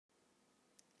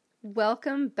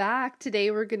Welcome back.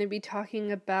 Today we're going to be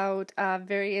talking about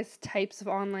various types of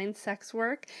online sex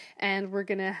work, and we're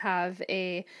going to have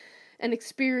an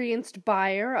experienced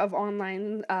buyer of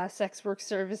online sex work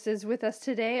services with us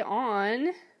today on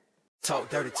Talk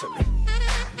Dirty to Me.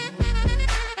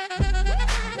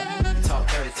 Talk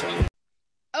Dirty to Me.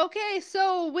 Okay,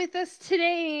 so with us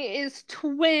today is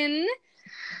Twin.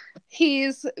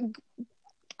 He's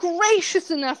gracious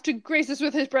enough to grace us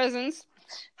with his presence.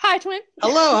 Hi, Twin.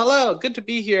 Hello. Good to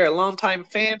be here. A longtime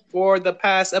fan for the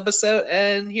past episode,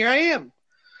 and here I am.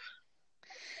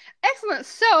 Excellent.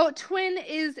 So, Twin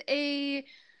is a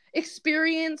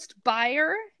experienced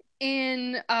buyer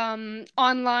in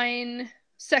online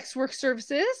sex work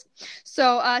services.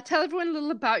 So, tell everyone a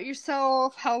little about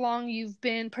yourself, how long you've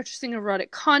been purchasing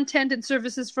erotic content and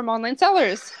services from online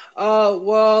sellers.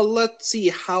 Well, let's see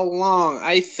how long.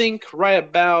 I think right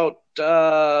about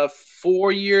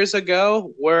 4 years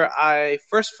ago, where I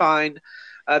first find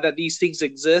that these things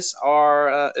exist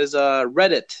is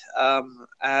Reddit,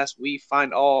 as we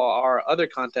find all our other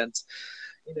contents.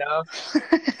 You know,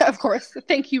 Of course.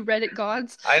 Thank you, Reddit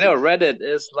gods. I know Reddit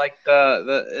is like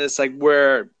it's like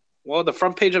the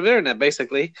front page of the internet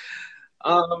basically.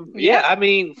 Yeah, I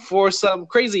mean, for some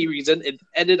crazy reason, it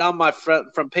ended on my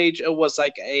front page. It was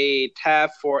like a tab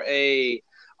for a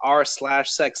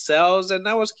r/sex sells, and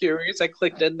I was curious. I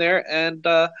clicked in there and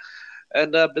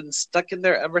been stuck in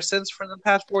there ever since for the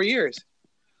past 4 years.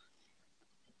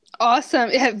 Awesome.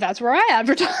 Yeah, that's where I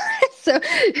advertise. So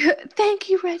thank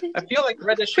you, Reddit. I feel like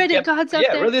Reddit should gods out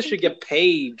there. Reddit should get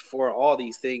paid for all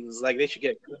these things. Like they should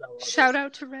get shout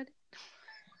out to Reddit.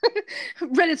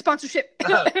 Reddit sponsorship.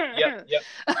 Yep.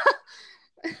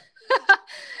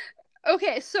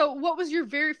 Okay, so what was your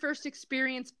very first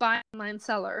experience buying online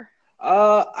seller?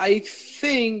 I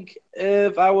think,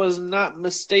 if I was not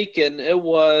mistaken, it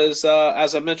was,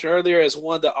 as I mentioned earlier, as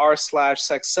one of the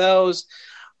r/sex sells.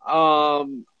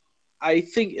 I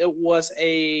think it was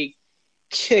a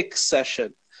kick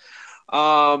session.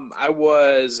 I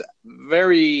was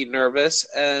very nervous,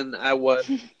 and I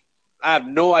have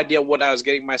no idea what I was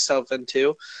getting myself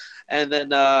into. And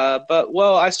then,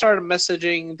 I started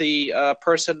messaging the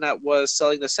person that was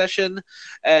selling the session,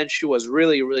 and she was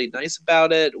really, really nice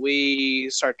about it. We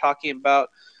started talking about,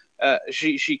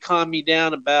 she calmed me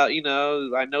down about,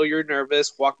 I know you're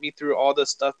nervous, walk me through all the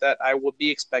stuff that I will be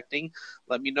expecting,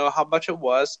 let me know how much it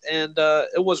was, and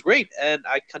it was great. And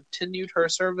I continued her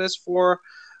service for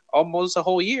almost a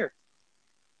whole year.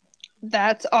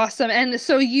 That's awesome. And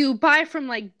so you buy from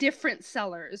like different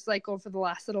sellers, like over the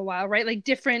last little while, right? Like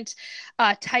different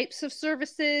types of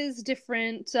services,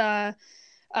 different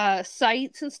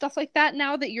sites and stuff like that,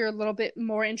 now that you're a little bit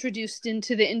more introduced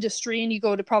into the industry and you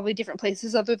go to probably different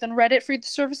places other than Reddit for the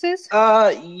services?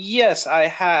 Yes, I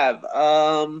have.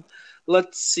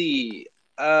 Let's see.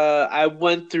 I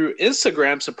went through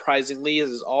Instagram, surprisingly.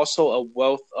 There's also a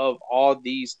wealth of all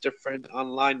these different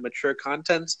online mature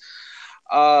contents.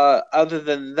 Other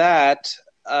than that,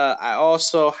 I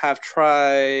also have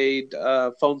tried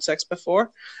phone sex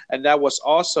before, and that was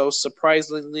also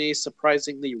surprisingly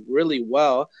really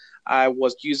well. I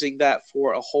was using that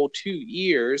for a whole 2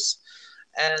 years,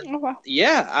 and Oh, wow.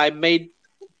 yeah,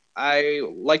 I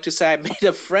like to say I made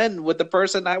a friend with the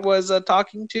person I was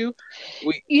talking to.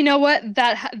 You know what?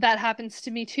 That happens to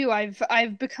me too.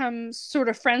 I've become sort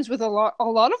of friends with a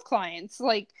lot of clients.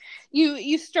 Like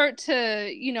you start to,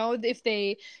 if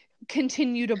they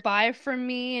continue to buy from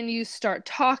me and you start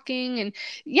talking, and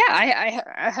yeah,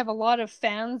 I have a lot of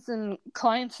fans and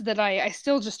clients that I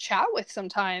still just chat with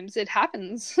sometimes. It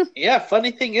happens. Yeah,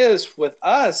 funny thing is with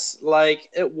us, like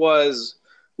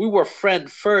we were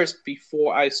friend first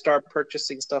before I start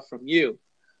purchasing stuff from you.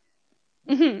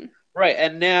 Mm-hmm. Right,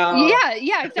 and now...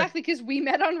 Yeah, exactly, because we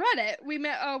met on Reddit. We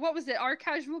met, what was it, Our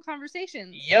Casual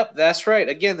Conversations. Yep, that's right.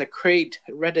 Again, the great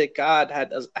Reddit god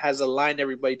has aligned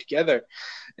everybody together.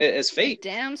 It's fate.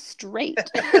 Damn straight.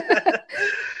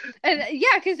 And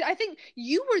yeah, because I think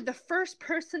you were the first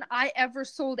person I ever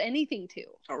sold anything to.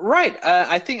 Right.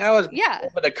 I think I was a Yeah.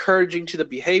 little bit encouraging to the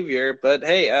behavior, but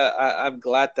hey, I'm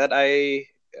glad that I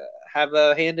have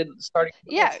a hand in starting.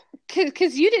 Yeah,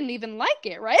 because you didn't even like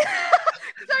it, right?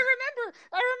 Because I remember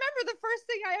the first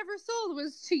thing I ever sold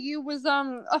was to you was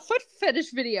a foot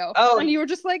fetish video. Oh. And you were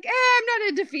just like, I'm not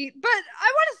in defeat, but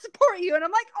I want to support you. And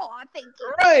I'm like, oh, thank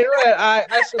you. Right.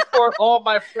 I support all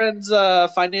my friends'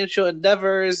 financial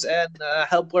endeavors and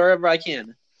help wherever I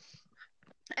can.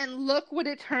 And look what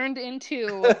it turned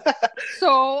into.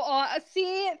 So,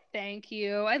 see, thank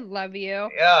you. I love you.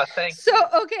 Yeah, thanks. So,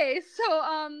 okay,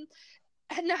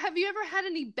 now, have you ever had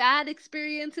any bad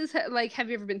experiences? Like, have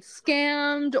you ever been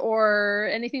scammed or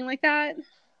anything like that?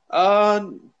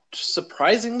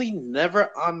 Surprisingly, never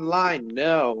online.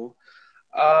 No.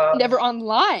 Uh, Never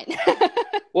online.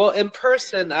 well, in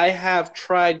person, I have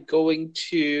tried going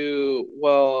to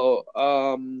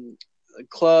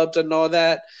clubs and all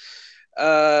that.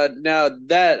 Now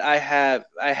that I have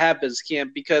been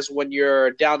scammed because when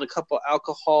you're down a couple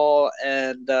alcohol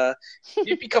and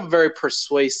you become very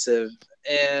persuasive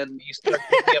and you start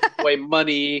giving away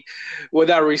money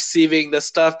without receiving the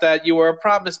stuff that you were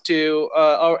promised to,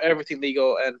 or everything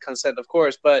legal and consent, of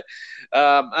course. But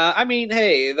I mean,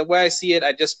 hey, the way I see it,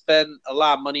 I just spent a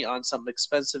lot of money on some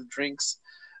expensive drinks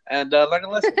and learned a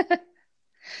lesson.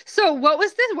 So what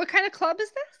was this? What kind of club is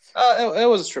this? It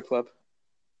was a strip club.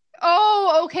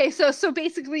 Oh, okay. So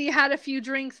basically you had a few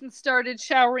drinks and started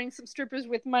showering some strippers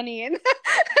with money and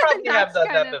Probably have that's done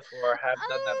kind that of before. Have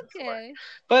done that before. okay.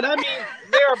 But I mean,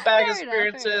 there are bad Fair enough, fair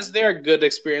enough. experiences. There are good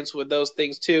experience with those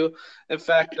things too. In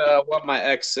fact, one of my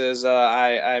exes,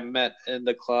 I met in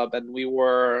the club, and we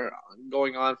were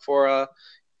going on for a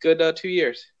good 2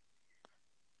 years.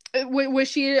 Was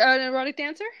she an erotic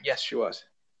dancer? Yes, she was.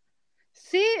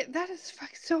 See, that is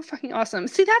so fucking awesome.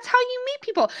 See, that's how you meet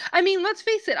people. I mean, let's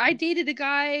face it.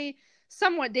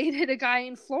 Somewhat dated a guy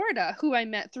in Florida who I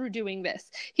met through doing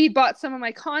this. He bought some of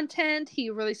my content. He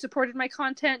really supported my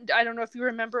content. I don't know if you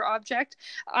remember Object.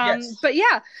 Yes. But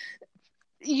yeah,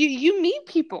 you meet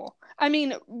people. I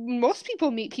mean, most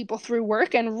people meet people through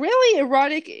work, and really,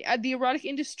 the erotic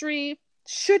industry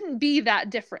shouldn't be that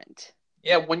different,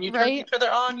 Yeah, when you turn right? each other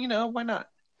on, why not?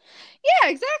 Yeah,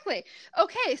 exactly.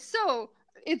 Okay, so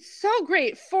it's so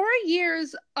great. 4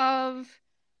 years of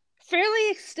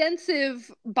fairly extensive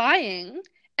buying,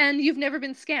 and you've never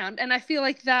been scammed. And I feel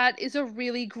like that is a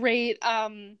really great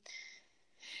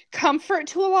comfort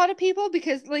to a lot of people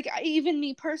because, like, even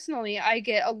me personally, I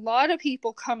get a lot of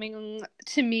people coming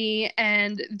to me,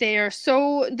 and they're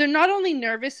not only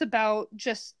nervous about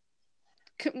just,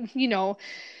 you know,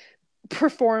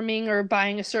 performing or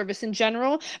buying a service in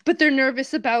general, but they're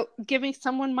nervous about giving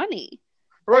someone money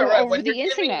Right. over When you're the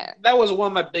giving, internet. that was one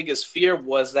of my biggest fear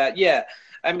was that, yeah,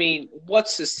 I mean,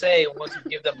 what's to say once you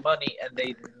give them money and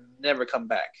they never come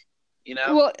back, you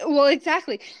know? Well,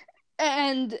 exactly.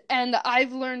 And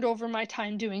I've learned over my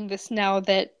time doing this now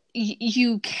that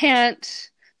you can't.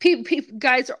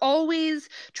 Guys are always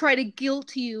try to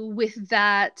guilt you with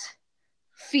that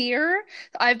fear.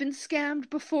 I've been scammed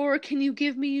before. Can you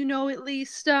give me, at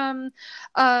least a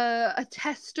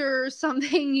tester or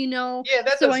something, Yeah,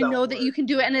 that so does I not know that you work. can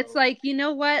do it. And it's No. like, you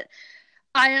know what?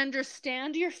 I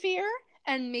understand your fear,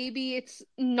 and maybe it's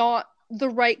not the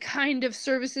right kind of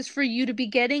services for you to be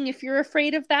getting if you're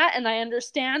afraid of that, and I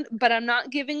understand, but I'm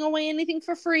not giving away anything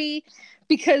for free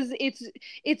because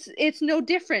it's no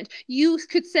different. You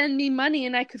could send me money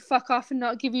and I could fuck off and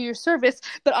not give you your service,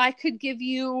 but I could give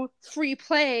you free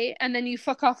play and then you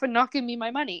fuck off and not give me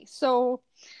my money. So,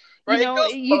 Right, it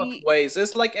goes both you ways.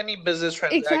 It's like any business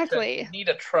transaction. You exactly. need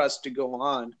a trust to go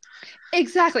on.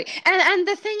 Exactly. And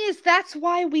the thing is, that's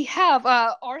why we have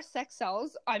our sex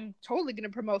cells. I'm totally going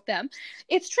to promote them.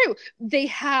 It's true. They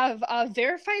have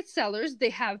verified sellers. They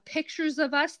have pictures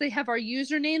of us. They have our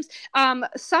usernames.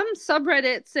 Some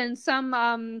subreddits and some,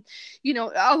 a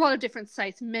lot of different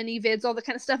sites, ManyVids, all the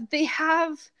kind of stuff. They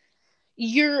have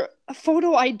your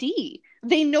photo ID.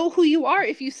 They know who you are.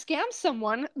 If you scam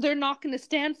someone, they're not going to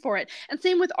stand for it. And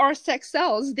same with our sex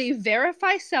cells. They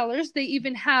verify sellers. They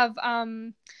even have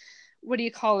what do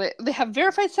you call it? They have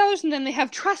verified sellers and then they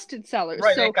have trusted sellers.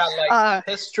 Right, they So, got like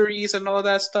histories and all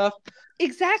that stuff.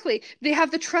 exactly. They have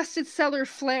the trusted seller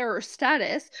flair or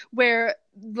status where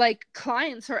like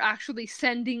clients are actually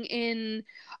sending in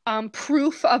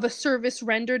proof of a service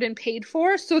rendered and paid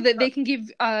for so that they can give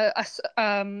a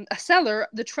seller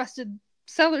the trusted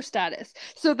seller status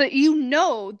so that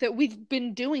that we've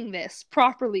been doing this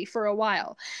properly for a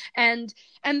while. And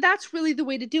that's really the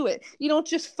way to do it. You don't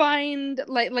just find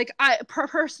like I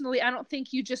personally, I don't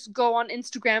think you just go on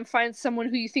Instagram, find someone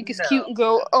who you think is cute No. and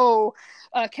go, oh,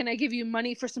 can I give you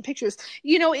money for some pictures?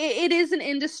 It is an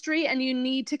industry and you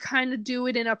need to kind of do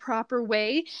it in a proper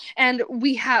way. And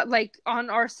we have like on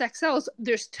our sex cells,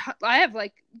 I have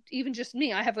like, even just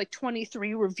me, I have like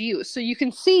 23 reviews. So you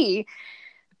can see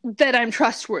that I'm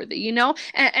trustworthy,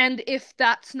 and if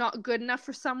that's not good enough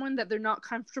for someone that they're not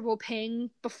comfortable paying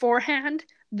beforehand,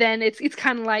 then it's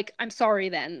kind of like, I'm sorry,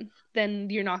 then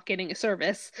you're not getting a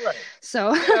service. Right.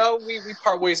 So we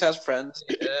part ways as friends.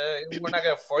 We're not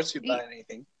gonna force you to buy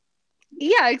anything.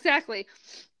 yeah, exactly.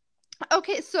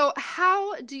 Okay, so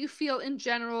how do you feel in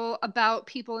general about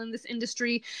people in this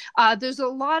industry? There's a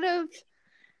lot of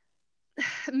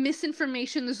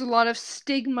misinformation. There's a lot of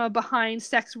stigma behind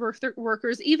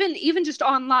workers, even just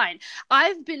online.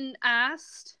 I've been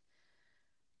asked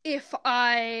if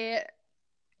I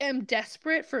am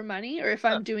desperate for money, or if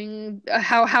I'm doing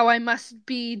how I must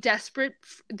be desperate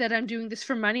that I'm doing this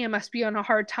for money. I must be on a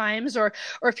hard times, or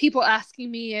people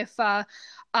asking me if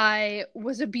I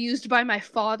was abused by my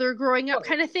father growing up,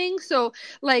 kind of thing. So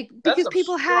like, because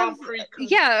people have,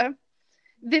 yeah,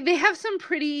 they have some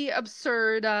pretty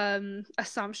absurd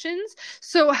assumptions.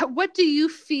 So what do you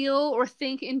feel or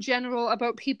think in general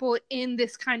about people in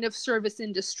this kind of service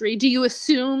industry? Do you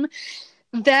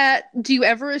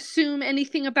ever assume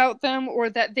anything about them, or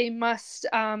that they must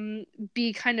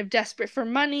be kind of desperate for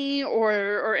money,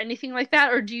 or anything like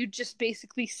that? Or do you just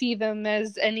basically see them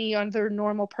as any other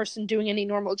normal person doing any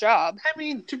normal job? I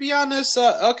mean, to be honest,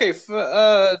 to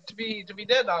be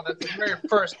dead honest, the very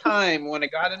first time when I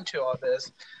got into all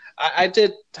this, I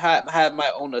did have my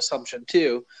own assumption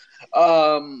too.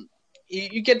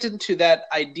 You get into that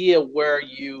idea where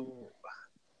you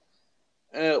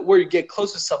get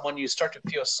close to someone, you start to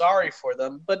feel sorry for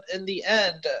them. But in the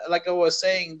end, like I was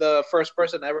saying, the first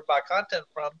person I ever bought content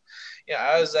from,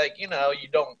 I was like, you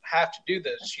don't have to do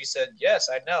this. She said, yes,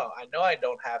 I know I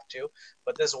don't have to,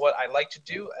 but this is what I like to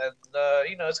do. And,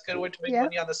 it's a good way to make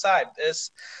money on the side.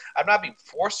 I'm not being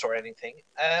forced or anything.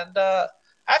 And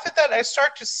after that, I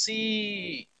start to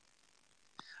see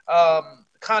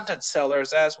content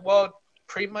sellers as, well,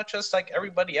 pretty much just like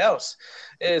everybody else.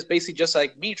 It is basically just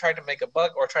like me trying to make a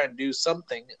buck or trying to do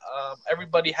something.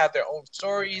 Everybody have their own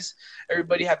stories.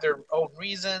 Everybody have their own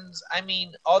reasons. I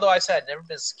mean, although I said I've never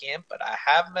been scammed, but I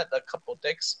have met a couple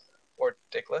dicks or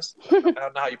dickless. I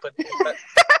don't know how you put it, but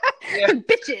yeah.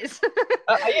 Bitches.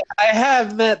 I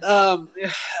have met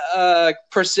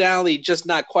personality just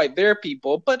not quite their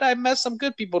people, but I met some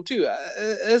good people too.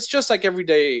 It's just like every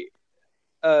day.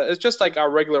 It's just like our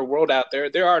regular world out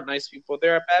there. There are nice people.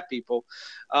 There are bad people.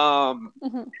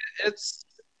 It's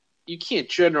you can't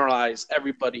generalize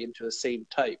everybody into the same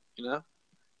type,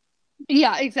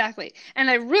 Yeah, exactly. And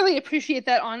I really appreciate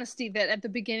that honesty, that at the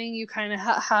beginning you kind of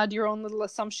had your own little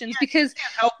assumptions, because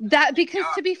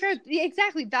to be fair,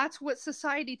 exactly, that's what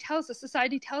society tells us.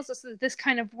 Society tells us that this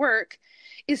kind of work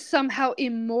is somehow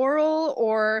immoral,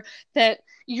 or that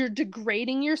you're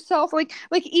degrading yourself, like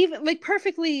even like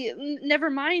perfectly, never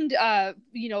mind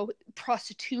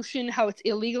prostitution, how it's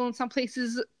illegal in some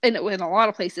places, in a lot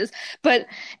of places, but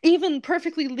even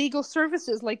perfectly legal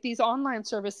services like these online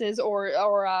services, or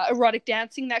erotic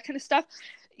dancing, that kind of stuff,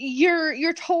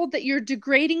 you're told that you're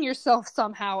degrading yourself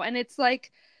somehow. And it's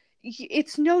like,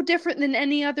 it's no different than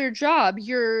any other job.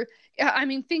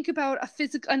 Think about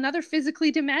another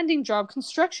physically demanding job,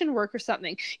 construction work or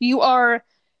something. You are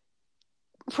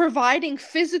providing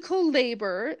physical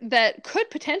labor that could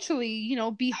potentially,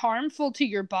 be harmful to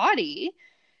your body,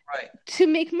 right, to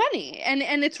make money,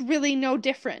 and it's really no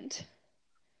different.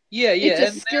 Yeah.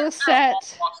 It's a skill set.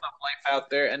 Walks of life out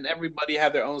there, and everybody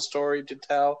have their own story to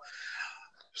tell.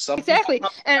 Exactly,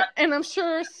 and I'm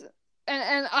sure.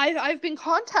 And I've been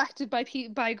contacted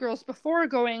by girls before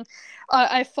going,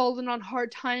 I've fallen on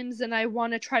hard times and I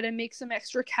want to try to make some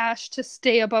extra cash to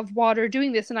stay above water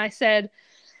doing this. And I said,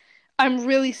 I'm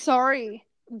really sorry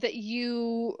that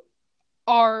you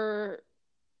are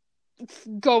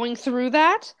going through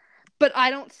that, but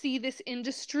I don't see this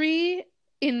industry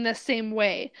in the same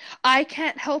way. I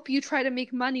can't help you try to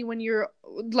make money when you're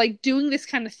like doing this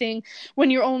kind of thing,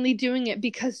 when you're only doing it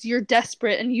because you're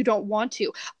desperate and you don't want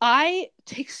to. I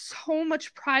take so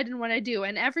much pride in what I do,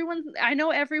 and I know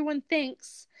everyone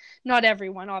thinks, not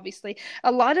everyone, obviously,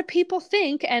 a lot of people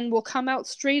think and will come out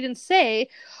straight and say,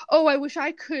 oh, I wish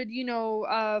I could,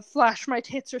 flash my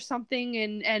tits or something,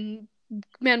 and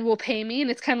men will pay me. And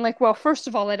it's kind of like, well, first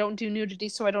of all, I don't do nudity,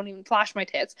 so I don't even flash my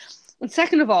tits. And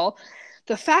second of all,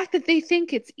 the fact that they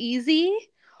think it's easy,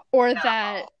 or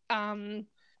that,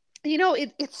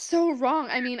 it's so wrong.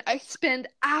 I mean, I spend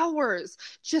hours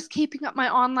just keeping up my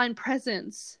online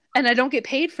presence, and I don't get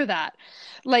paid for that.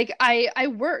 Like, I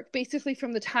work basically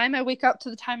from the time I wake up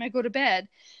to the time I go to bed,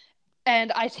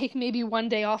 and I take maybe one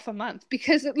day off a month,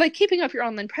 because like keeping up your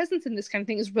online presence and this kind of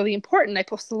thing is really important. I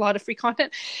post a lot of free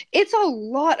content. It's a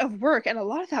lot of work, and a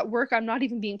lot of that work I'm not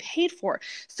even being paid for.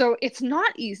 So it's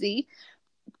not easy.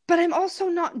 But I'm also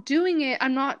not doing it.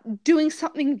 I'm not doing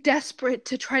something desperate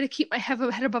to try to keep my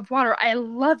head above water. I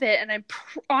love it, and I'm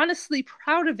honestly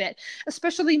proud of it,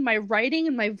 especially my writing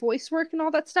and my voice work and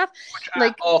all that stuff. Which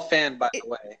I'm all fan, by the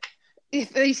way.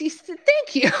 Thank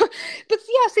you. But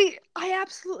yeah, see, I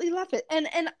absolutely love it, and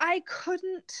I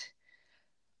couldn't.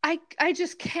 I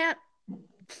just can't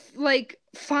like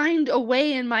find a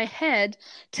way in my head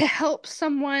to help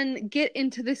someone get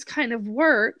into this kind of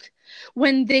work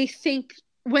when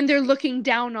they're looking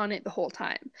down on it the whole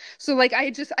time. So like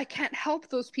I can't help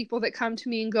those people that come to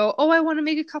me and go, "Oh, I want to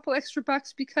make a couple extra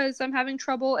bucks because I'm having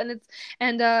trouble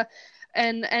and uh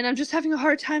and I'm just having a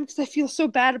hard time because I feel so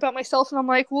bad about myself." And I'm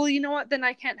like, "Well, you know what? Then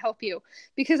I can't help you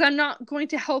because I'm not going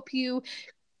to help you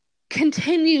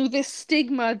continue this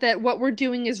stigma that what we're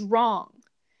doing is wrong."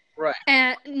 Right.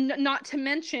 And not to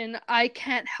mention, I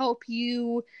can't help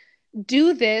you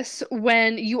do this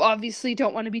when you obviously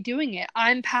don't want to be doing it.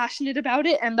 I'm passionate about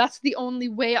it, and that's the only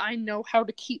way I know how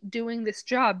to keep doing this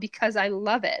job because I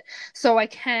love it. So I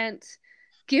can't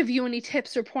give you any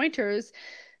tips or pointers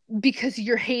because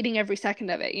you're hating every second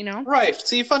of it, you know? Right.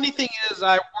 See, funny thing is,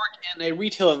 I work in a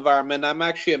retail environment. I'm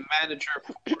actually a manager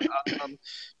for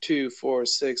 2, 4,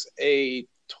 6, 8,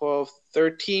 12,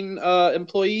 13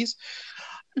 employees.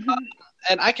 Mm-hmm.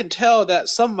 And I can tell that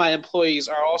some of my employees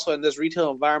are also in this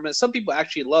retail environment. Some people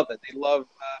actually love it. They love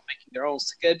making their own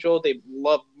schedule. They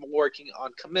love working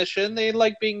on commission. They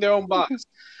like being their own boss.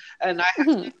 And I have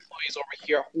some employees over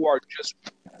here who are just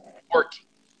working.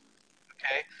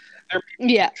 Okay, there are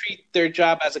people Yeah. who treat their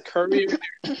job as a career.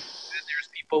 And there's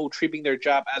people who treating their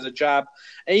job as a job,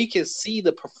 and you can see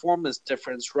the performance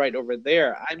difference right over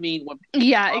there. I mean, when people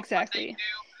Yeah, love what exactly. they do,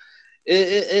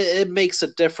 it makes a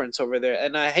difference over there.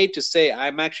 And I hate to say,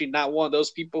 I'm actually not one of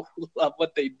those people who love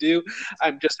what they do.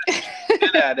 I'm just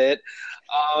good at it.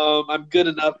 I'm good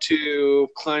enough to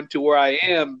climb to where I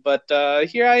am, but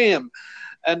here I am.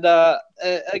 And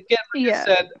again, like I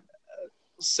said,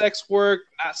 sex work,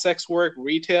 not sex work,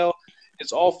 retail,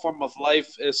 it's all form of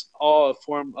life. It's all a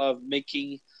form of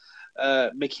making a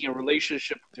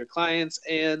relationship with your clients,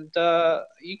 and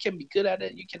you can be good at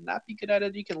it, you can not be good at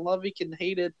it, you can love it, you can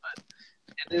hate it, but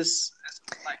it is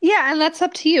like, Yeah, and that's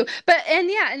up to you.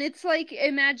 And it's like,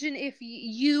 imagine if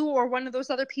you or one of those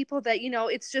other people that,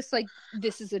 it's just like,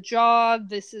 this is a job,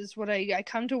 this is what I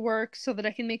come to work so that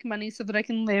I can make money, so that I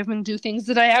can live and do things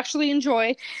that I actually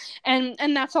enjoy. And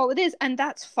that's all it is. And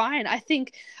that's fine. I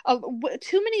think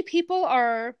too many people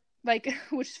are like,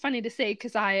 which is funny to say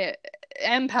because I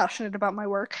am passionate about my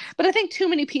work, but I think too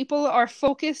many people are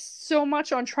focused so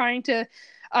much on trying to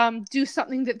do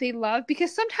something that they love,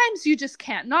 because sometimes you just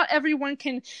can't. Not everyone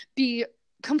can be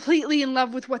completely in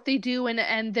love with what they do,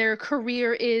 and their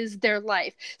career is their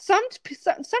life. Sometimes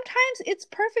it's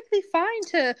perfectly fine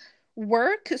to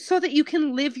work so that you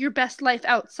can live your best life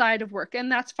outside of work,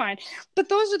 and that's fine. But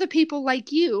those are the people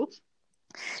like you.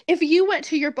 If you went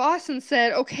to your boss and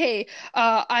said, "Okay,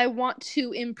 I want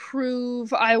to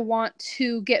improve, I want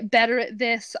to get better at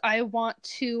this, I want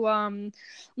to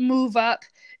move up,"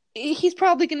 he's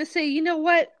probably going to say, "You know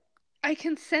what? I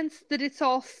can sense that it's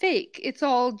all fake. It's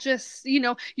all just,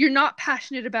 you're not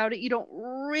passionate about it. You don't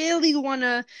really want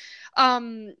to,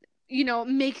 um,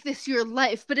 make this your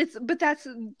life." But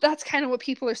that's kind of what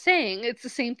people are saying. It's the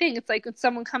same thing. It's like when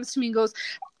someone comes to me and goes,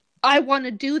 "I want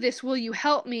to do this. Will you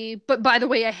help me? But by the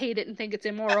way, I hate it and think it's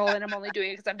immoral, and I'm only doing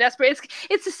it because I'm desperate."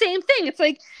 It's the same thing. It's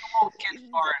like, won't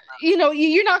get far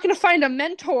you're not going to find a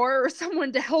mentor or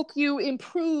someone to help you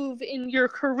improve in your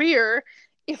career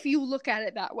if you look at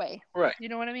it that way. enough. Right. You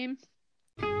know what I mean?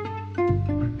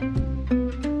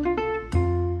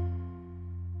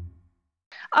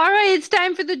 All right, it's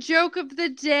time for the joke of the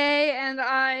day, and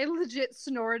I legit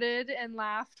snorted and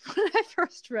laughed when I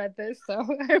first read this, so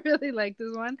I really like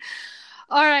this one.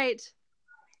 All right.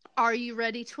 Are you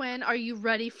ready, twin? Are you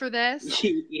ready for this?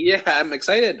 Yeah, I'm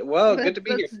excited. Well, good to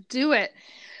be here. Let's do it.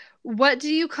 What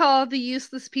do you call the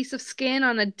useless piece of skin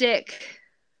on a dick?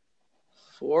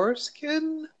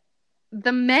 Foreskin?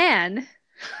 The man.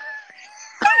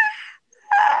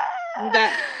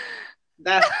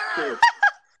 That's true.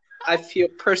 I feel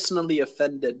personally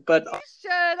offended, but You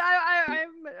should.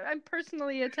 I'm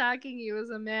personally attacking you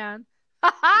as a man.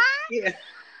 yeah.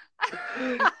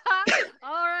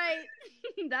 All right.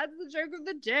 That's the joke of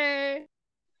the day.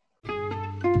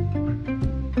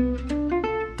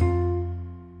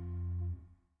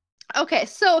 Okay,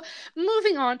 so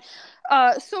moving on.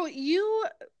 So you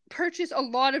purchase a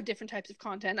lot of different types of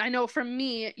content. I know from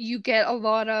me, you get a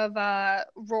lot of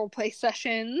role play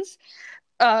sessions.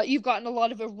 You've gotten a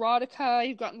lot of erotica,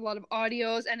 you've gotten a lot of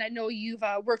audios, and I know you've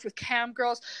worked with cam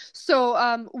girls.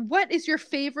 So what is your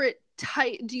favorite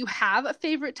type? Do you have a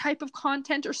favorite type of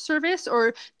content or service,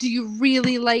 or do you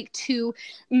really like to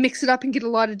mix it up and get a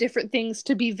lot of different things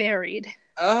to be varied?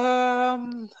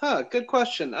 Good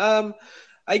question.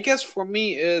 I guess for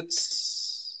me,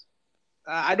 it's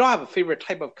I don't have a favorite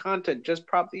type of content, just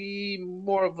probably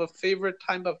more of a favorite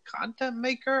type of content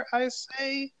maker, I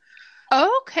say.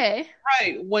 Okay.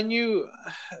 Right. When you,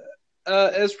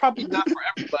 it's probably not for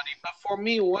everybody, but for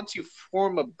me, once you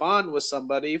form a bond with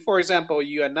somebody, for example,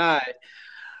 you and I,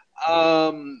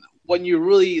 when you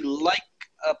really like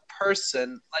a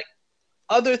person, like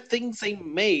other things they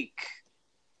make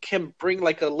can bring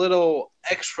like a little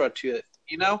extra to it,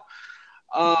 you know?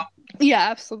 Um, Yeah,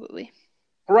 absolutely.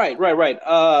 right, right, right.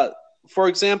 For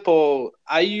example,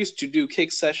 I used to do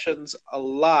kick sessions a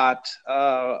lot,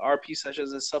 RP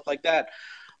sessions and stuff like that.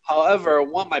 However,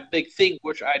 one of my big thing,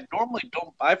 which I normally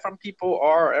don't buy from people,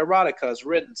 are eroticas,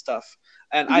 written stuff,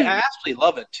 and I Hmm. actually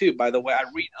love it too. By the way, I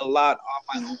read a lot on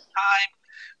my own time,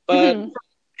 but Hmm.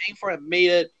 paying for it,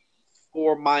 made it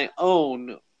for my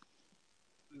own.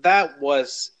 That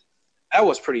was that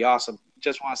was pretty awesome.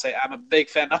 Just want to say I'm a big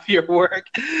fan of your work.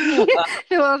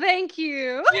 Well, thank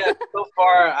you. Yeah, so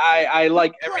far I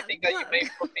like Plug, everything that you plug.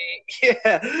 make for me.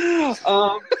 Yeah.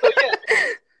 So yeah,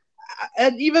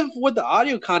 and even with the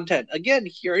audio content, again,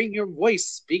 hearing your voice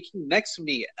speaking next to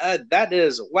me, that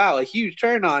is wow, a huge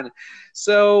turn on.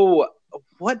 So,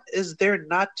 what is there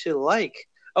not to like?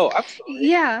 Oh, I'm sorry.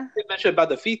 Yeah. I mentioned about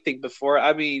the feet thing before.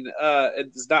 I mean,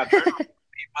 it's not turn on,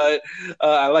 but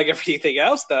I like everything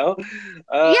else though.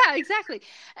 Uh, Yeah, exactly.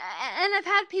 And I've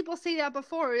had people say that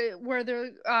before, where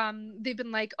they've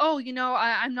been like, "Oh,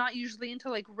 I'm not usually into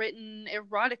like written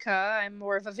erotica. I'm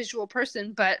more of a visual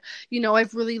person, but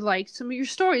I've really liked some of your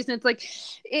stories." And it's like,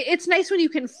 it's nice when you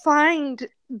can find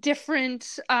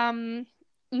different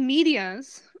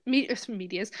mediums,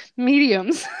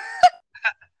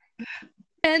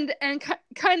 and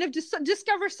kind of just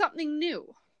discover something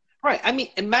new. Right. I mean,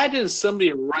 imagine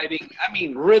somebody writing, I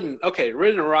mean, written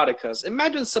eroticas.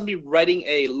 Imagine somebody writing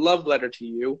a love letter to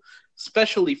you,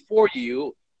 especially for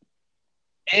you,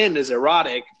 and is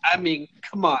erotic. I mean,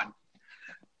 come on.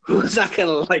 Who's not going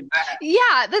to like that?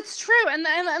 Yeah, that's true. And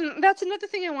that's another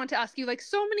thing I want to ask you. Like,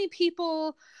 so many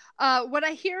people, what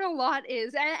I hear a lot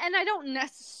is, and I don't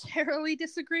necessarily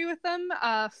disagree with them,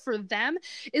 for them,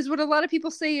 is what a lot of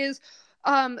people say is,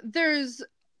 there's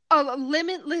a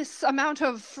limitless amount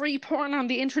of free porn on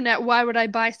the internet. Why would I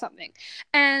buy something?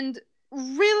 And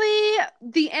really,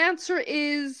 the answer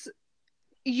is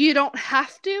you don't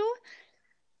have to.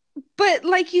 But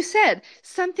like you said,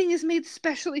 something is made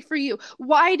specially for you.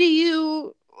 Why do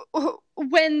you,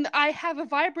 when I have a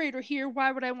vibrator here,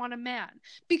 why would I want a man?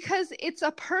 Because it's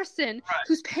a person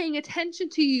who's paying attention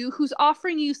to you, who's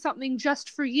offering you something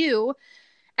just for you,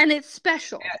 and it's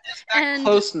special. Yeah, it's that And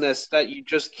closeness that you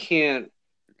just can't.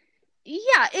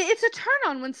 yeah, it's a turn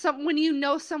on when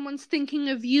someone's thinking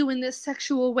of you in this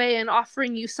sexual way and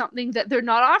offering you something that they're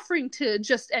not offering to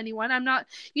just anyone. I'm not,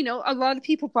 a lot of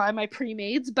people buy my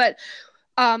pre-mades, but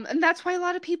and that's why a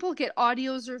lot of people get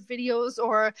audios or videos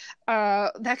or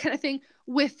that kind of thing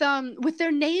with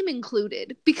their name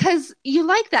included, because you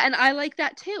like that and I like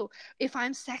that too. If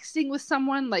I'm sexting with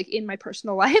someone, like in my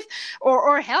personal life,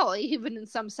 or hell, even in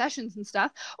some sessions and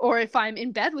stuff, or if I'm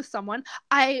in bed with someone,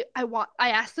 I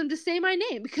ask them to say my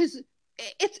name, because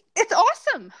it's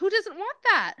awesome. Who doesn't want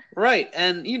that? Right.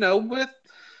 And, with,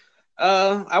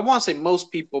 I want to say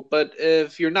most people, but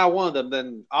if you're not one of them,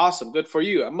 then awesome. Good for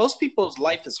you. Most people's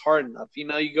life is hard enough.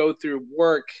 You go through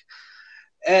work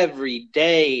every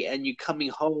day and you coming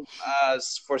home.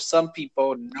 For some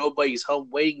people, nobody's home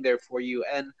waiting there for you.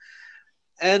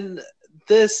 And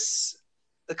this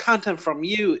the content from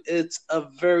you, it's a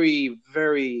very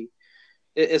very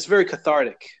it's very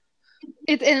cathartic,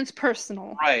 And it's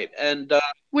personal, right? And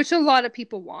which a lot of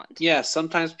people want. yeah,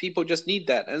 sometimes people just need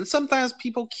that, and sometimes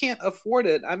people can't afford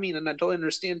it. I mean, and I don't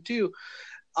understand too.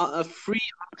 A free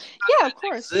Yeah, of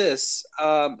course. exists,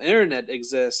 internet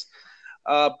exists,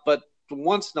 but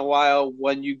once in a while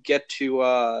when you get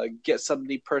to get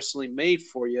something personally made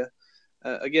for you,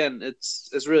 again,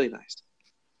 it's really nice.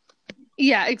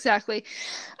 Yeah, exactly.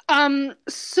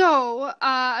 So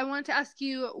I wanted to ask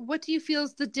you, what do you feel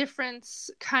is the difference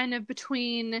kind of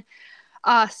between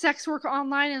sex work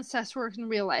online and sex work in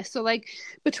real life? So, like,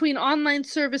 between online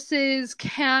services,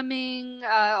 camming,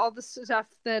 all the stuff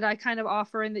that I kind of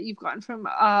offer and that you've gotten from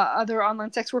other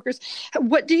online sex workers,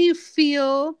 what do you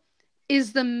feel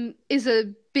is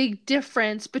a big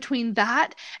difference between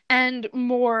that and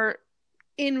more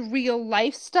in real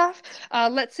life stuff?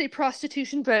 Let's say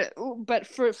prostitution, but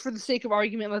for the sake of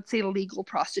argument, let's say legal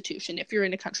prostitution, if you're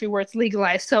in a country where it's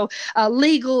legalized. So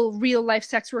legal real life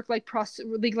sex work, like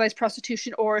legalized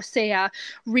prostitution, or say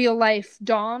real life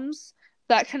doms,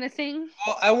 that kind of thing,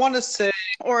 Well, I want to say,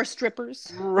 or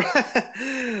strippers.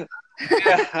 yeah,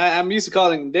 I'm used to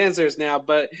calling them dancers now,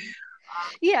 but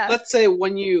Yeah. let's say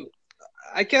when you,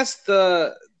 I guess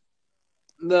the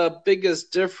the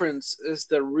biggest difference is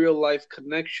the real life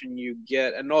connection you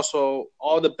get, and also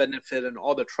all the benefit and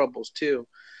all the troubles too.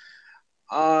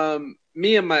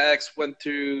 Me and my ex went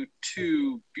through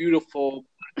two beautiful,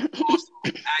 also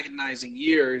agonizing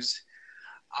years.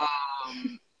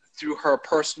 Um, through her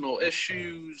personal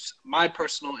issues, my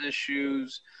personal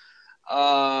issues,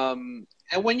 and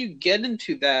when you get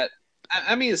into that,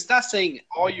 I mean, it's not saying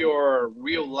all your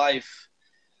real life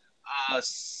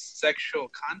sexual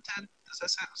content. Does that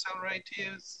sound right to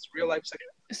you? It's real life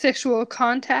sexual. Sexual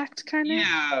contact, kind of.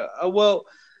 Yeah. Well,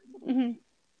 Hmm.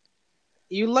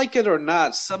 you like it or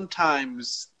not,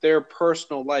 sometimes their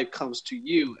personal life comes to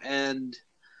you, and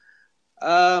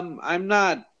I'm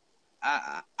not.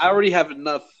 I already have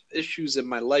enough issues in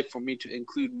my life for me to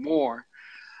include more.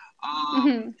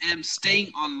 Hmm. And staying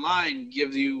online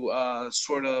gives you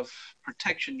sort of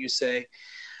protection, you say.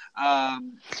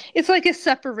 Um, It's like a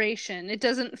separation. It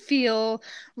doesn't feel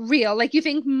real. Like you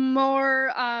think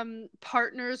more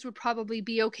partners would probably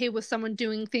be okay with someone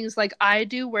doing things like I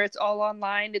do, where it's all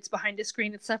online, it's behind a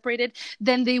screen, it's separated,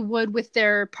 than they would with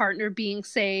their partner being,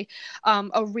 say,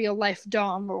 a real life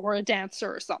dom or a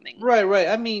dancer or something. right, right.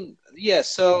 I mean, yeah,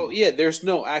 so, yeah, there's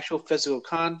no actual physical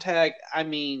contact. I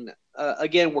mean,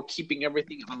 again, we're keeping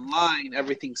everything online,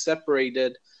 everything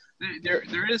separated.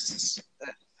 There is,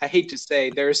 I hate to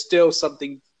say, there is still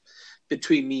something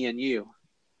between me and you.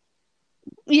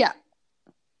 Yeah.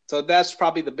 So that's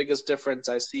probably the biggest difference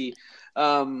I see.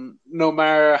 No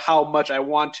matter how much I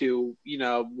want to,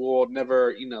 we'll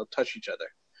never, touch each other.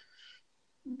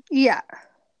 Yeah.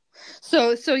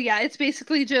 So yeah, it's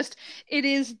basically just it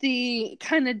is the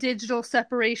kind of digital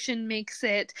separation makes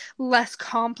it less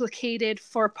complicated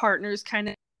for partners kind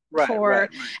of Right, right, for right.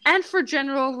 and for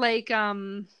general like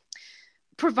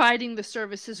providing the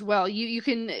service as well. You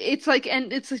can it's like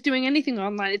and it's like doing anything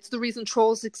online. It's the reason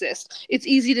trolls exist. It's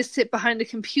easy to sit behind a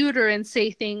computer and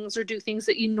say things or do things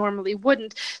that you normally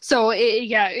wouldn't. So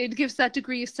it gives that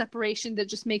degree of separation that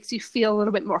just makes you feel a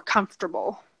little bit more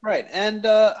comfortable. Right, and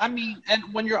I mean, and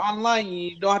when you're online,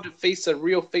 you don't have to face a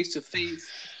real face-to-face.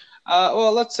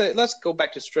 Well, let's go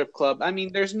back to strip club. I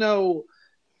mean, there's no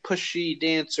pushy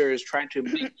dancers trying to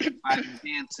make you buy the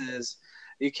dances.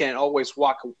 You can always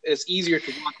walk. It's easier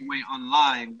to walk away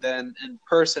online than in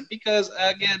person because,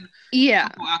 again, Yeah.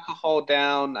 alcohol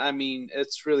down. I mean,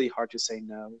 it's really hard to say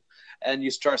no, and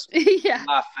you start Yeah. a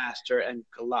lot faster and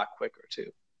a lot quicker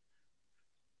too.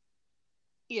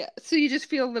 Yeah, so you just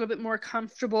feel a little bit more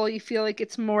comfortable. You feel like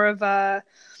it's more of a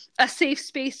safe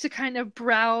space to kind of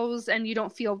browse and you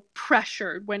don't feel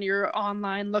pressured when you're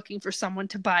online looking for someone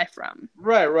to buy from.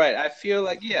 Right, right. I feel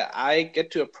like, yeah, I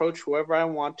get to approach whoever I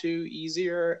want to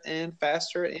easier and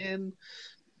faster and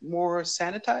more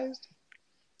sanitized.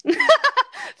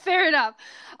 Fair enough.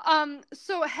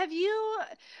 So have you,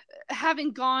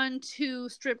 having gone to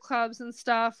strip clubs and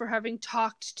stuff, or having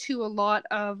talked to a lot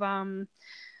of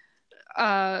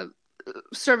uh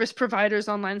service providers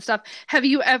online stuff, have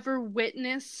you ever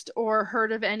witnessed or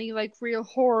heard of any like real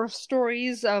horror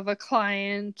stories of a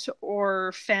client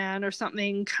or fan or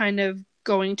something kind of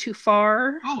going too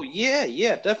far? Oh yeah,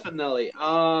 yeah, definitely.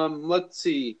 Let's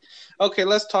see. Okay,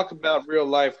 let's talk about real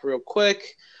life real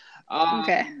quick.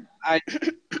 Okay. I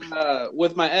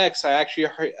with my ex, I actually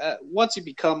heard once you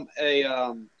become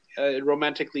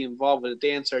romantically involved with a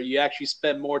dancer, you actually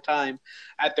spend more time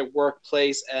at the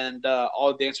workplace, and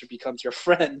all dancer becomes your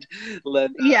friend.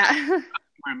 Let Yeah.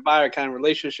 and buyer kind of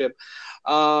relationship.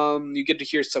 You get to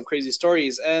hear some crazy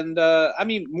stories, and I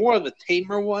mean, more of the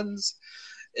tamer ones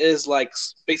is like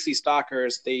basically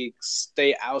stalkers. They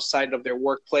stay outside of their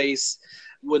workplace,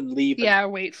 wouldn't leave. Yeah,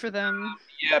 wait for them.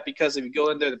 Yeah, because if you go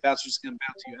in there, the bouncer's going to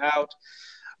bounce you out.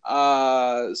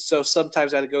 So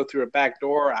sometimes I had to go through a back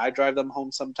door. I drive them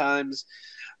home sometimes.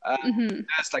 Hmm.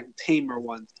 That's like the tamer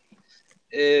ones.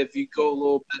 If you go a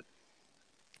little bit,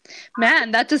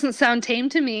 Man, that doesn't sound tame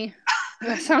to me.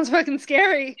 That sounds fucking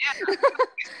scary.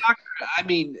 I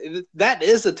mean, that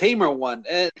is a tamer one.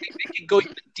 And it can go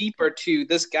even deeper to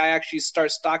this guy actually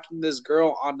starts stalking this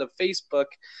girl on the Facebook,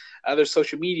 other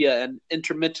social media, and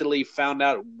intermittently found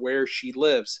out where she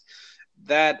lives.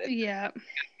 That Yeah.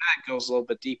 goes a little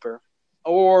bit deeper.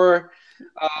 Or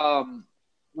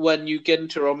when you get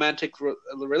into a romantic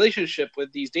relationship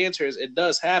with these dancers, it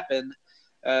does happen.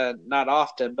 Not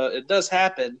often, but it does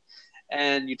happen.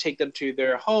 And you take them to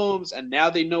their homes, and now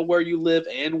they know where you live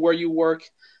and where you work.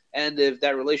 And if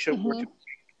that relationship were to Hmm.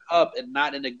 pick up and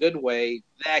not in a good way,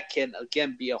 that can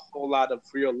again be a whole lot of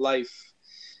real life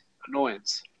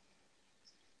annoyance.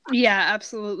 Yeah,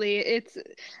 absolutely. It's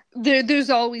there's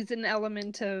always an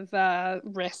element of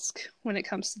risk when it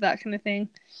comes to that kind of thing.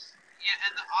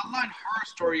 And the online horror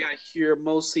story I hear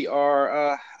mostly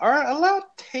are a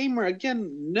lot tamer.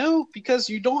 Again, no, because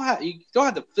you don't have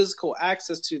the physical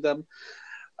access to them.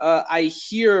 I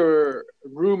hear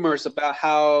rumors about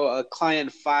how a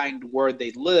client find where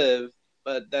they live,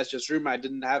 but that's just rumor. I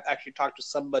didn't have actually talked to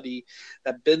somebody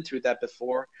that been through that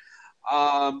before.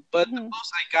 But the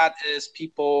most I got is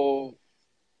people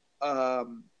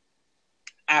um,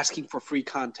 asking for free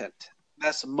content.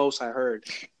 That's the most I heard.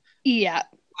 Yeah.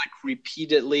 Like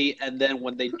repeatedly, and then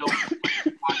when they don't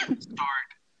want to start,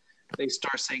 they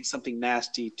start saying something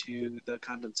nasty to the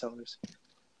content sellers.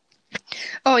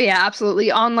 Oh yeah,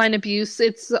 absolutely. Online abuse,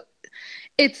 it's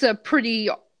a pretty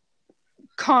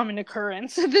common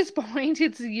occurrence at this point.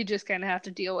 You just kind of have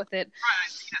to deal with it.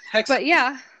 Text But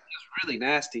yeah. is really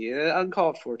nasty,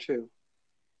 uncalled for too.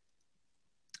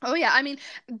 Oh yeah, I mean,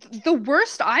 the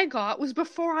worst I got was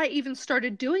before I even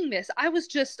started doing this. I was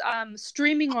just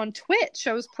streaming on Twitch.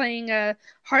 I was playing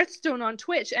Hearthstone on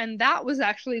Twitch, and that was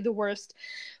actually the worst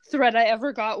threat I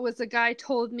ever got. Was a guy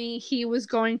told me he was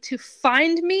going to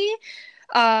find me,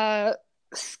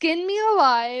 skin me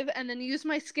alive, and then use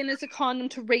my skin as a condom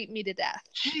to rape me to death.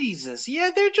 Jesus, yeah,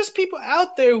 there are just people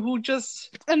out there who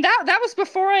just. And that was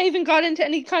before I even got into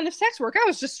any kind of sex work. I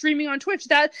was just streaming on Twitch.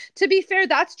 That, to be fair,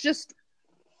 that's just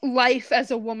life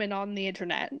as a woman on the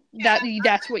internet.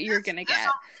 That's what you're gonna get.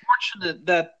 It's unfortunate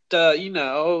that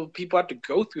people have to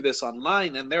go through this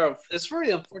online, and it's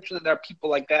very unfortunate there are people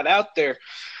like that out there.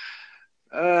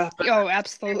 But oh,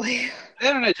 absolutely. The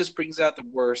internet just brings out the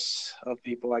worst of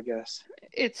people, I guess.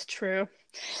 It's true.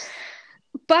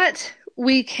 But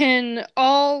we can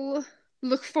all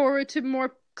look forward to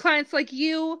more clients like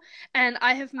you, and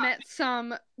I have met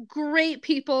some great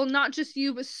people, not just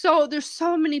you, but there's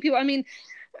so many people. I mean,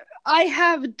 I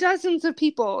have dozens of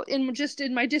people in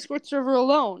my Discord server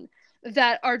alone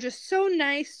that are just so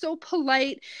nice, so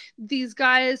polite. These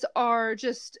guys are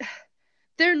just,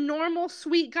 they're normal,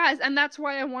 sweet guys. And that's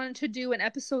why I wanted to do an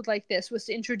episode like this, was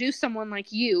to introduce someone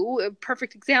like you, a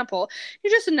perfect example.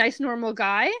 You're just a nice, normal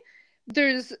guy.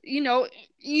 There's,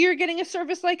 you're getting a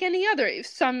service like any other. If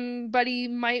somebody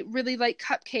might really like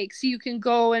cupcakes, you can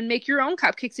go and make your own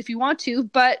cupcakes if you want to,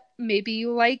 but maybe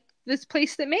you like this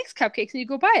place that makes cupcakes and you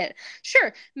go buy it.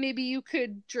 Sure, maybe you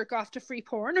could jerk off to free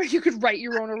porn, or you could write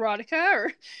your own erotica,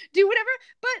 or do whatever,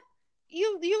 but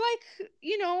you like,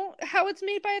 how it's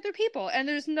made by other people, and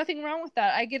there's nothing wrong with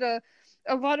that. I get a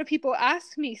lot of people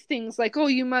ask me things like, oh,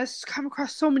 you must come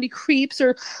across so many creeps,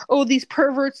 or oh, these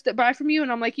perverts that buy from you,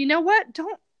 and I'm like, you know what?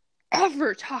 Don't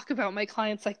ever talk about my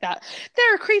clients like that.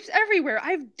 There are creeps everywhere.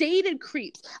 I've dated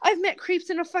creeps. I've met creeps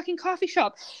in a fucking coffee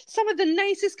shop. Some of the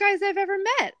nicest guys I've ever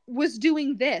met was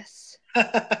doing this.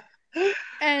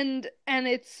 and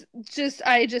it's just,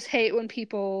 I just hate when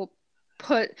people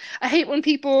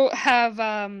have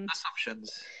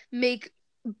assumptions. Make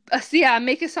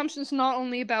assumptions not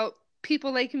only about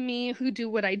people like me who do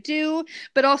what I do,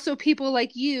 but also people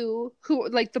like you who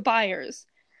like the buyers.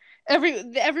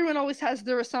 Everyone always has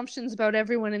their assumptions about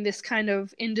everyone in this kind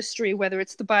of industry, whether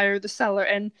it's the buyer or the seller,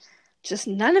 and just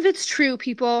none of it's true,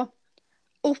 people.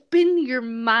 Open your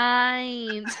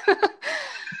minds.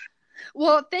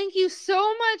 Well, thank you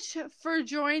so much for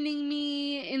joining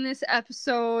me in this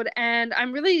episode, and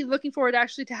I'm really looking forward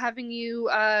actually to having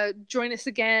you join us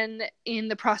again in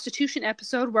the prostitution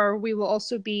episode, where we will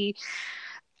also be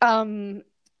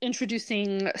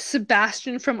introducing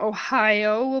Sebastian from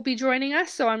Ohio will be joining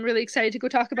us, so I'm really excited to go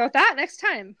talk about that next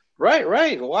time.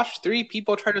 Right. Watch 3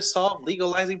 people try to solve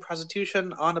legalizing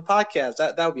prostitution on a podcast.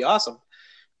 That would be awesome.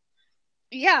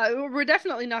 Yeah, we're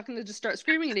definitely not going to just start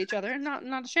screaming at each other. Not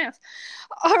a chance.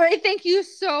 All right, thank you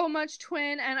so much,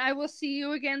 Twin, and I will see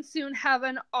you again soon. Have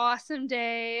an awesome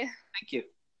day. Thank you.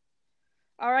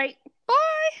 All right, bye.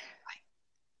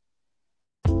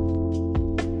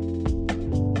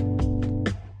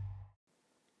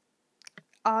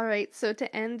 All right, so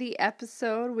to end the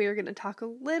episode, we're going to talk a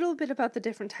little bit about the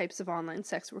different types of online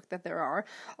sex work that there are.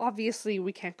 Obviously,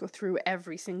 we can't go through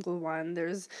every single one.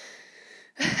 There's,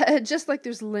 just like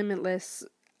there's limitless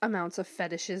amounts of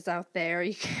fetishes out there,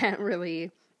 you can't really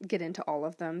get into all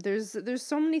of them. There's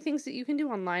so many things that you can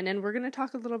do online, and we're going to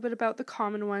talk a little bit about the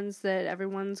common ones that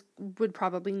everyone's would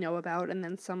probably know about, and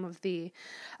then some of the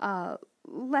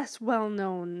less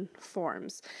well-known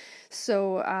forms.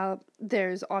 So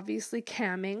there's obviously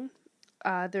camming.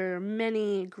 There are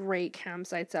many great cam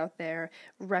sites out there,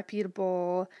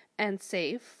 reputable and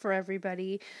safe for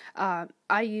everybody.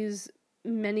 I use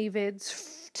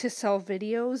ManyVids to sell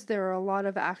videos. There are a lot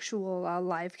of actual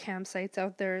live cam sites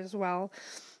out there as well.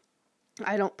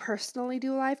 I don't personally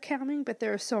do live camming, but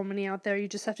there are so many out there. You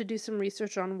just have to do some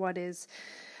research on what is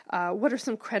what are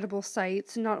some credible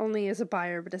sites, not only as a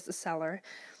buyer, but as a seller.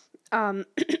 Um,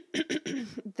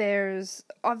 there's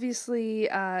obviously,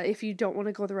 if you don't want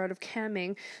to go the route of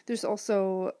camming, there's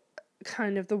also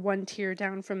kind of the one tier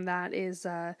down from that is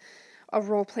a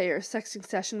role player sexting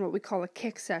session, what we call a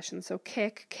Kik session. So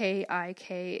Kik,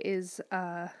 K-I-K, is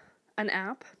an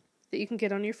app that you can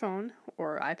get on your phone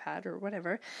or iPad or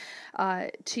whatever,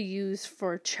 to use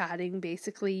for chatting.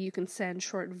 Basically, you can send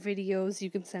short videos, you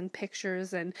can send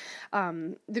pictures, and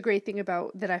the great thing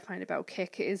that I find about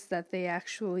Kik is that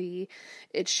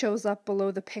it shows up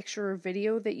below the picture or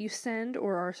video that you send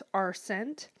or are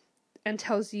sent, and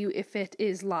tells you if it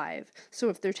is live. So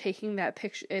if they're taking that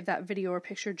video or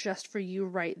picture just for you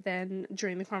right then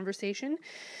during the conversation,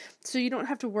 so you don't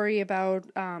have to worry about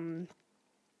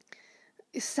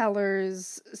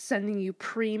sellers sending you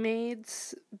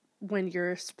pre-mades when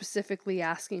you're specifically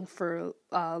asking for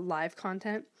live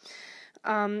content.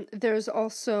 There's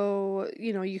also,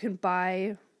 you can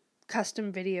buy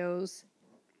custom videos,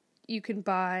 you can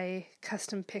buy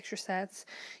custom picture sets,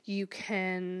 you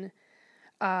can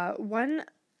a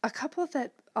couple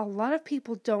that a lot of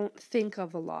people don't think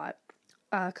of a lot,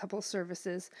 a couple of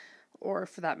services, or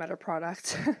for that matter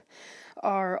products,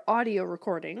 are audio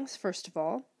recordings, first of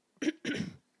all.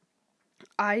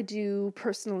 I do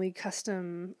personally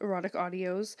custom erotic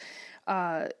audios,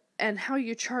 and how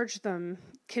you charge them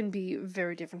can be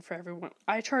very different for everyone.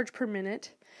 I charge per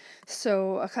minute,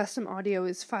 so a custom audio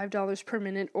is $5 per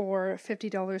minute or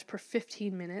 $50 per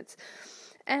 15 minutes.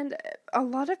 And a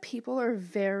lot of people are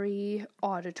very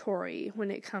auditory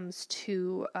when it comes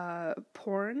to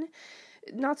porn.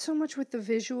 Not so much with the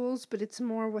visuals, but it's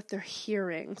more what they're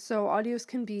hearing. So audios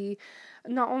can be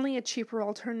not only a cheaper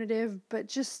alternative, but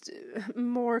just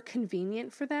more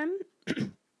convenient for them.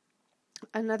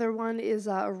 Another one is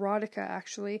erotica,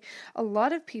 actually. A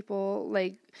lot of people,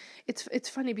 it's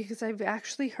funny because I've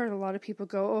actually heard a lot of people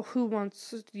go, oh, who wants,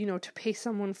 to pay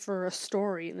someone for a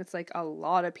story? And it's like, a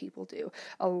lot of people do.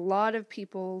 A lot of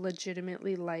people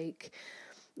legitimately like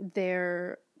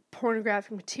their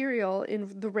pornographic material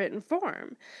in the written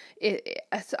form.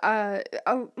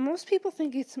 Most people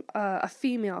think it's a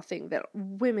female thing, that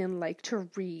women like to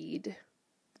read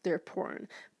their porn.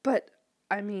 But,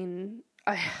 I mean,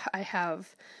 I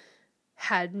have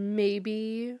had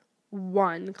maybe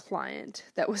one client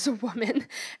that was a woman,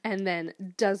 and then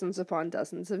dozens upon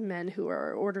dozens of men who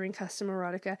are ordering custom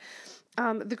erotica.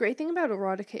 The great thing about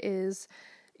erotica is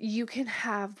you can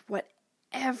have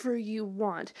whatever you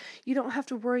want. You don't have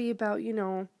to worry about,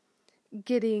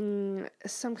 getting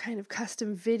some kind of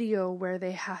custom video where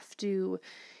they have to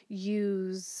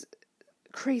use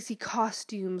crazy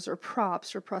costumes or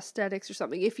props or prosthetics or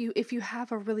something. If you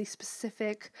have a really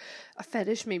specific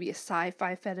fetish, maybe a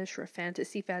sci-fi fetish or a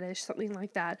fantasy fetish, something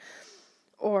like that,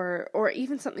 or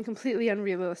even something completely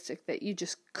unrealistic that you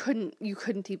couldn't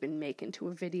even make into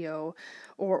a video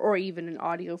or even an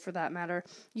audio for that matter,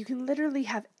 you can literally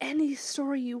have any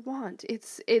story you want.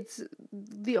 It's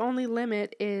the only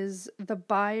limit is the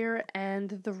buyer and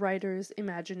the writer's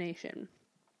imagination.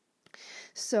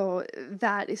 So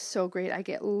that is so great. I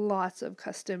get lots of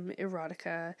custom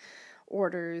erotica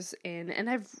orders in,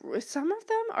 and some of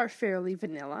them are fairly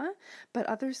vanilla, but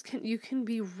others you can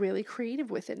be really creative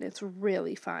with it, and it's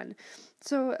really fun.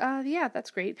 So yeah,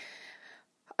 that's great.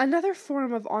 Another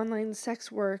form of online sex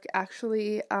work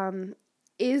actually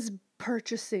is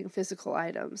purchasing physical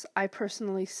items. I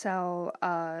personally sell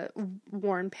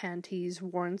worn panties,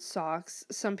 worn socks.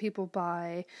 Some people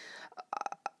buy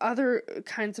other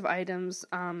kinds of items,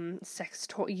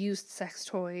 used sex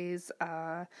toys,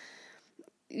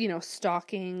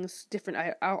 stockings,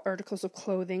 different articles of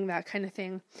clothing, that kind of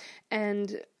thing.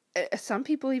 And some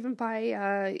people even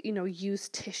buy,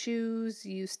 used tissues,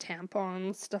 used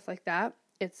tampons, stuff like that.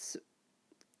 It's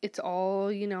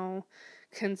all,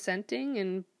 consenting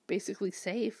and basically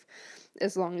safe,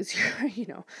 as long as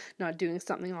you're, not doing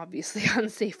something obviously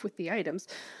unsafe with the items.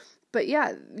 But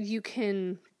yeah, you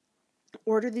can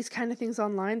order these kind of things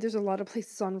online. There's a lot of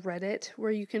places on Reddit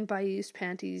where you can buy used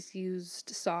panties, used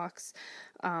socks,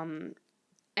 and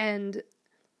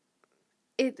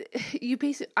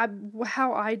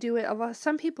how I do it.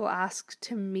 Some people ask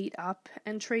to meet up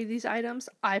and trade these items.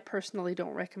 I personally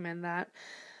don't recommend that.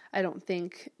 I don't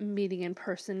think meeting in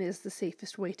person is the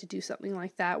safest way to do something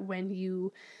like that. When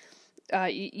you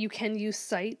can use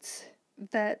sites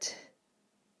that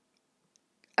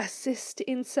assist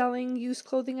in selling used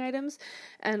clothing items,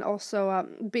 and also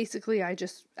basically I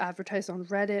just advertise on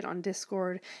Reddit, on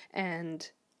Discord, and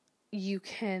you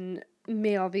can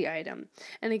mail the item.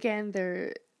 And again,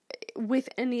 with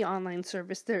any online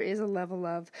service, there is a level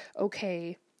of,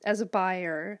 okay, as a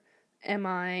buyer, am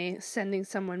I sending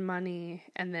someone money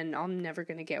and then I'm never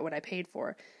going to get what I paid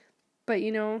for? But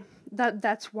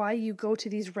that's why you go to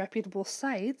these reputable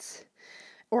sites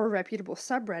or reputable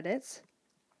subreddits,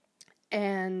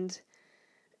 and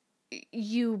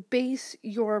you base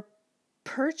your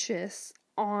purchase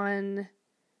on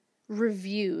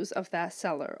reviews of that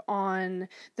seller, on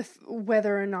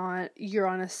whether or not you're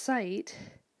on a site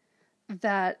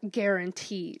that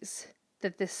guarantees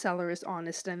that this seller is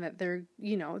honest and that they're,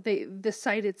 the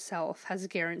site itself has a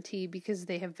guarantee because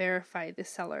they have verified the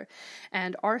seller.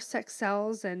 And RSEC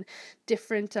sells and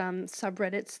different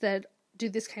subreddits that do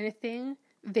this kind of thing,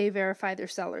 they verify their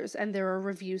sellers, and there are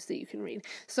reviews that you can read.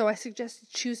 So I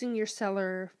suggest choosing your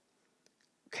seller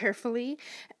carefully.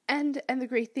 And the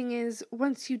great thing is,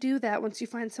 once you do that, once you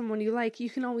find someone you like, you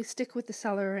can always stick with the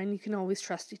seller and you can always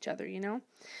trust each other,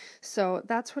 So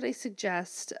that's what I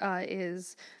suggest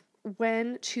is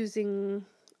when choosing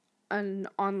an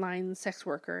online sex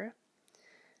worker,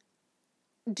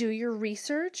 do your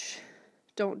research.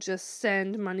 Don't just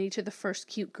send money to the first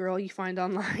cute girl you find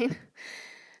online.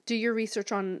 Do your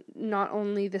research on not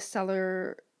only the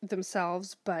seller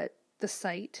themselves, but the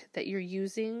site that you're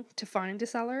using to find a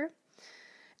seller,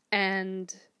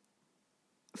 and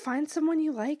find someone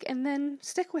you like and then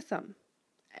stick with them,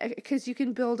 because you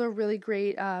can build a really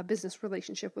great business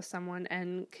relationship with someone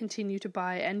and continue to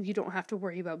buy, and you don't have to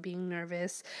worry about being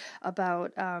nervous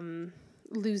about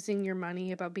losing your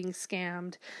money, about being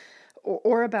scammed,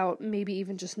 or about maybe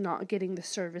even just not getting the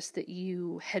service that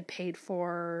you had paid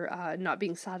for, not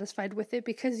being satisfied with it,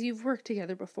 because you've worked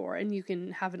together before and you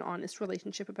can have an honest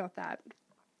relationship about that.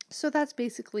 So that's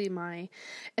basically my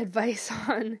advice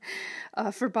on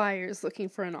for buyers looking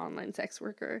for an online sex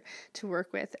worker to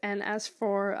work with. And as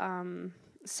for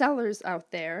sellers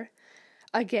out there,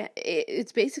 again,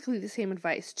 it's basically the same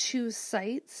advice. Choose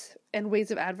sites and ways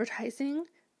of advertising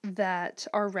that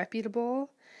are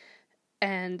reputable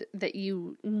and that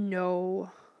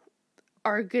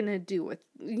are gonna do what,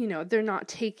 they're not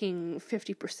taking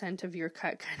 50% of your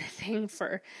cut kind of thing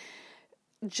for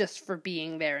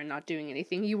being there and not doing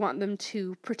anything. You want them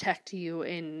to protect you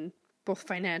in both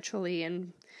financially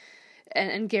and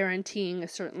guaranteeing a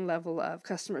certain level of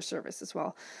customer service as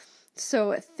well.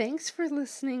 So thanks for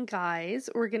listening, guys.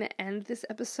 We're going to end this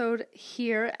episode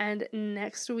here, and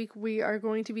next week we are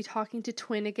going to be talking to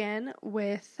Twin again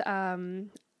with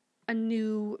a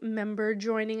new member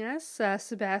joining us,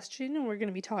 Sebastian, and we're going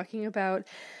to be talking about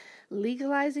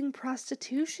legalizing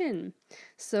prostitution.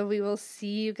 So we will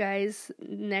see you guys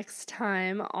next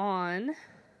time on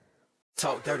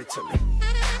Talk Dirty to Me.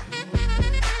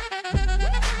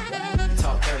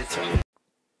 Talk Dirty to Me.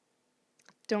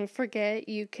 Don't forget,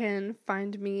 you can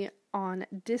find me on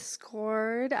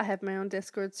Discord. I have my own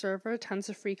Discord server, tons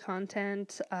of free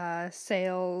content,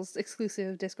 sales,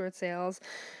 exclusive Discord sales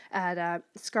at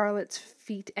Scarlet's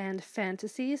Feet and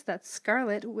Fantasies. That's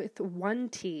Scarlet with 1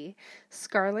 T.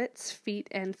 Scarlet's Feet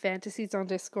and Fantasies on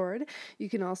Discord. You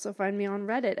can also find me on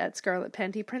Reddit at Scarlet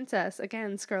Panty Princess.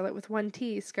 Again, Scarlet with 1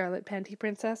 T, Scarlet Panty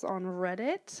Princess on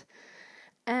Reddit.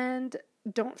 And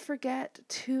don't forget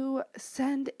to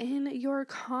send in your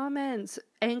comments.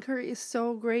 Anchor is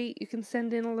so great. You can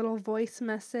send in a little voice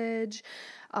message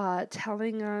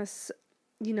telling us,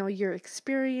 your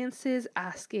experiences,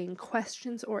 asking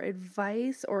questions or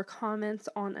advice or comments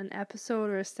on an episode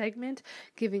or a segment,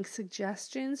 giving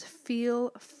suggestions.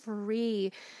 Feel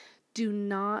free. Do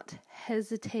not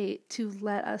hesitate to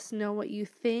let us know what you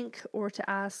think or to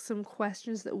ask some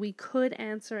questions that we could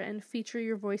answer and feature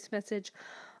your voice message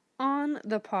on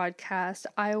the podcast.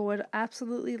 I would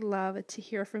absolutely love to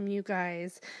hear from you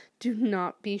guys. Do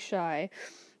not be shy.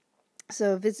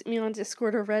 So visit me on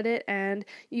Discord or Reddit, and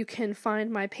you can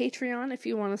find my Patreon if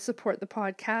you want to support the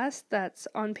podcast. That's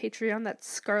on Patreon. That's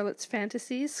Scarlet's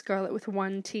Fantasies, Scarlet with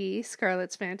 1 T,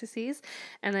 Scarlet's Fantasies.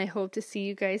 And I hope to see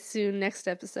you guys soon next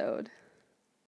episode.